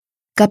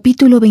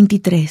Capítulo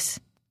 23.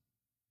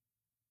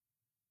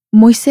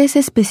 Moisés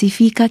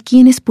especifica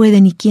quiénes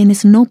pueden y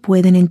quiénes no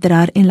pueden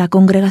entrar en la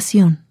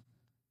congregación.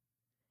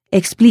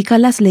 Explica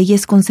las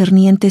leyes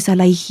concernientes a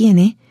la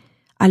higiene,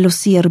 a los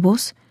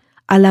siervos,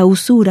 a la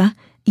usura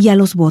y a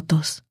los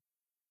votos.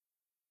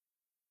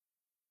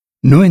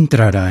 No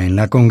entrará en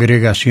la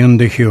congregación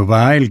de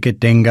Jehová el que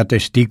tenga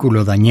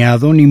testículo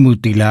dañado ni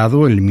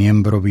mutilado el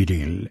miembro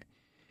viril.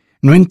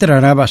 No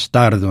entrará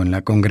bastardo en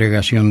la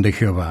congregación de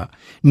Jehová,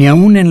 ni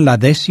aun en la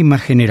 10ª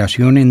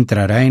generación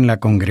entrará en la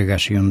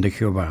congregación de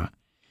Jehová.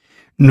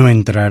 No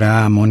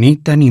entrará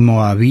amonita ni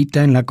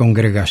moabita en la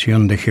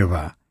congregación de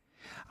Jehová.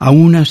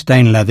 Aun hasta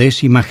en la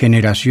 10ª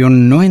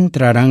generación no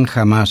entrarán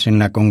jamás en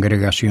la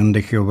congregación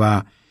de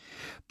Jehová,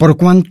 por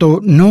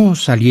cuanto no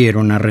os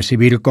salieron a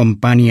recibir con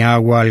pan y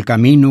agua al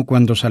camino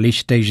cuando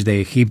salisteis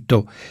de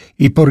Egipto,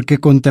 y porque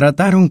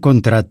contrataron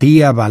contra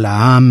ti a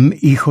Balaam,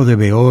 hijo de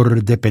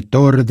Beor, de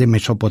Petor, de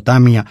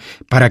Mesopotamia,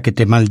 para que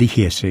te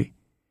maldijese.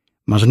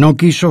 Mas no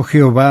quiso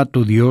Jehová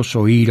tu Dios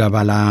oír a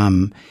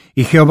Balaam,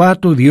 y Jehová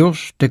tu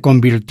Dios te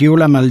convirtió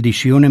la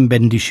maldición en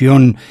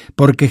bendición,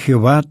 porque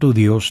Jehová tu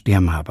Dios te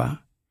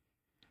amaba.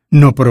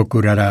 No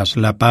procurarás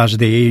la paz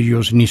de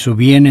ellos ni su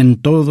bien en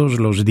todos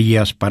los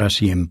días para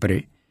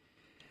siempre.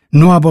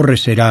 No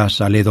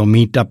aborrecerás al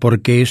edomita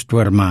porque es tu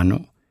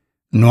hermano.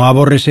 No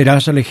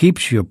aborrecerás al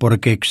egipcio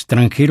porque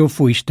extranjero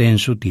fuiste en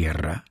su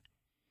tierra.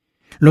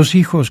 Los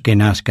hijos que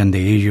nazcan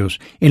de ellos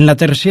en la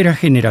 3ª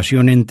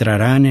generación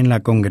entrarán en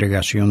la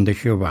congregación de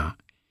Jehová.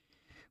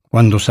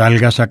 Cuando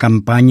salgas a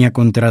campaña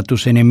contra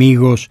tus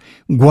enemigos,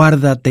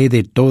 guárdate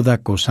de toda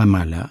cosa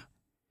mala.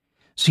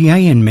 Si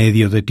hay en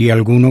medio de ti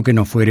alguno que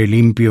no fuere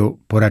limpio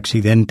por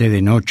accidente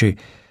de noche,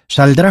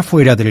 saldrá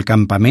fuera del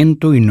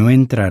campamento y no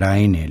entrará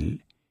en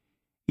él.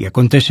 Y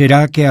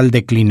acontecerá que al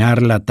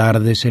declinar la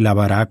tarde se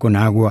lavará con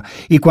agua,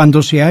 y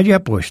cuando se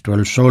haya puesto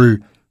el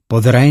sol,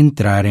 podrá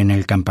entrar en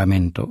el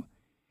campamento.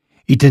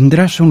 Y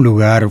tendrás un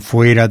lugar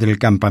fuera del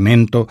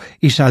campamento,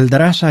 y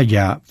saldrás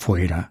allá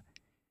fuera.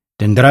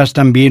 Tendrás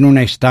también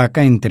una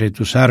estaca entre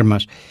tus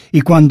armas,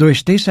 y cuando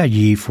estés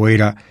allí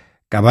fuera,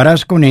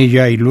 cavarás con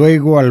ella, y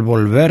luego al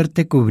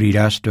volverte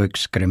cubrirás tu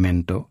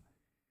excremento.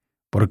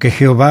 Porque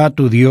Jehová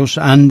tu Dios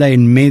anda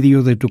en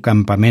medio de tu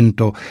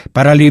campamento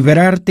para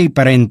librarte y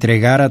para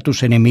entregar a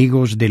tus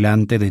enemigos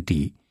delante de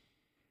ti.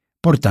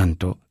 Por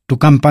tanto, tu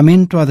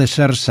campamento ha de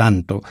ser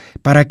santo,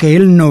 para que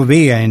él no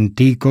vea en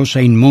ti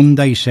cosa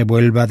inmunda y se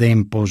vuelva de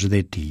en pos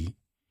de ti.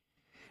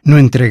 No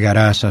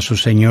entregarás a su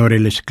señor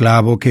el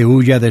esclavo que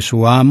huya de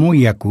su amo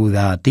y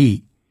acuda a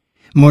ti.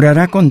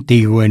 Morará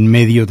contigo en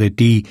medio de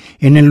ti,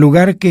 en el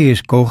lugar que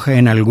escoja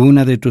en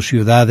alguna de tus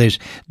ciudades,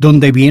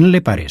 donde bien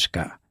le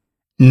parezca.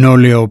 No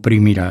le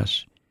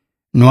oprimirás.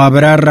 No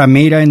habrá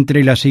ramera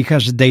entre las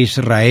hijas de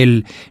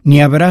Israel, ni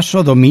habrá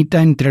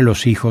sodomita entre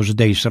los hijos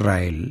de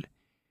Israel.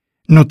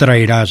 No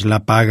traerás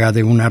la paga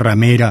de una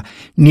ramera,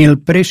 ni el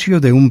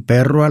precio de un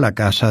perro a la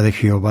casa de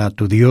Jehová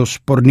tu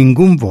Dios por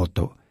ningún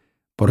voto,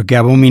 porque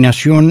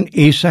abominación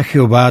es a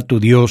Jehová tu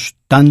Dios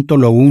tanto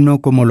lo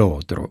uno como lo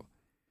otro.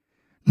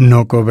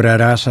 No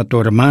cobrarás a tu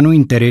hermano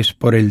interés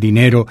por el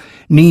dinero,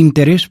 ni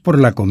interés por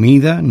la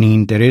comida, ni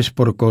interés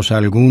por cosa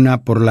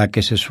alguna por la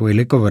que se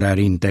suele cobrar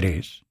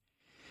interés.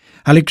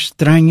 Al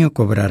extraño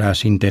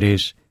cobrarás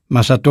interés,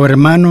 mas a tu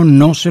hermano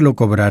no se lo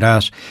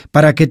cobrarás,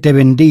 para que te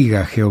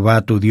bendiga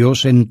Jehová tu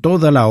Dios en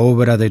toda la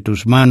obra de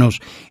tus manos,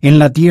 en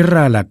la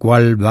tierra a la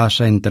cual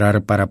vas a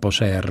entrar para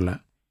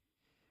poseerla.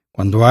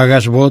 Cuando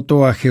hagas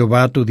voto a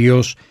Jehová tu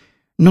Dios,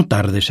 no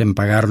tardes en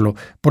pagarlo,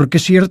 porque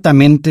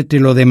ciertamente te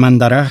lo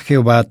demandará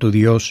Jehová tu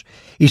Dios,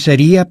 y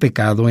sería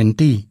pecado en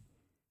ti.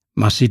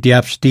 Mas si te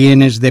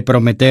abstienes de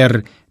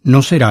prometer,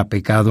 no será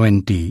pecado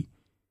en ti.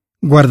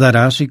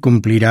 Guardarás y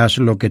cumplirás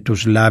lo que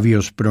tus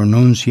labios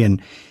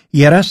pronuncien,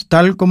 y harás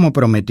tal como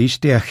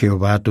prometiste a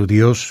Jehová tu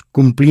Dios,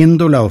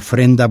 cumpliendo la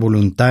ofrenda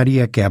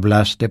voluntaria que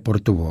hablaste por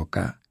tu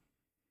boca.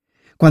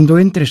 Cuando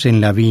entres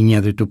en la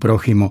viña de tu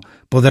prójimo,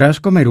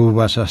 podrás comer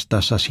uvas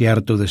hasta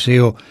saciar tu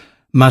deseo,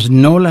 mas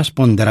no las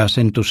pondrás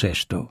en tu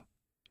cesto.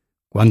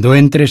 Cuando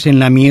entres en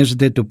la mies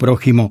de tu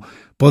prójimo,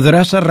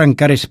 podrás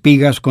arrancar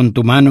espigas con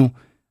tu mano,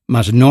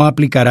 mas no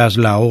aplicarás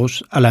la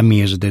hoz a la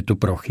mies de tu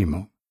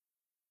prójimo.